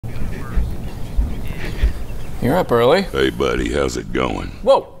You're up early. Hey, buddy, how's it going?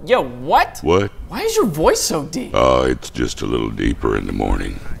 Whoa, yo, what? What? Why is your voice so deep? Oh, it's just a little deeper in the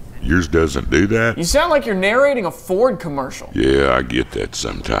morning. Yours doesn't do that? You sound like you're narrating a Ford commercial. Yeah, I get that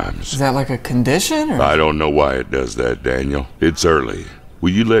sometimes. Is that like a condition, or? I don't know why it does that, Daniel. It's early. Will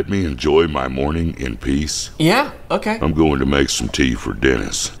you let me enjoy my morning in peace? Yeah, okay. I'm going to make some tea for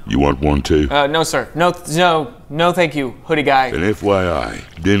Dennis. You want one too? No, sir. No, thank you, hoodie guy. And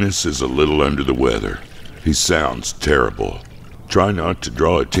FYI, Dennis is a little under the weather. He sounds terrible. Try not to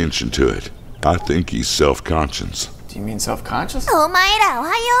draw attention to it. I think he's self-conscious. Do you mean self-conscious? お前らおは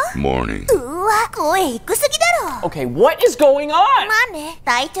よ Morning. う。うわ、声低すぎだろ。 Okay, what is going on? まあね、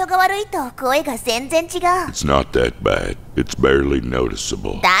体調が悪いと声が全然違う。 It's not that bad. It's barely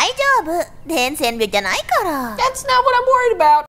noticeable. 大丈夫。伝染病じゃないから。 That's not what I'm worried about.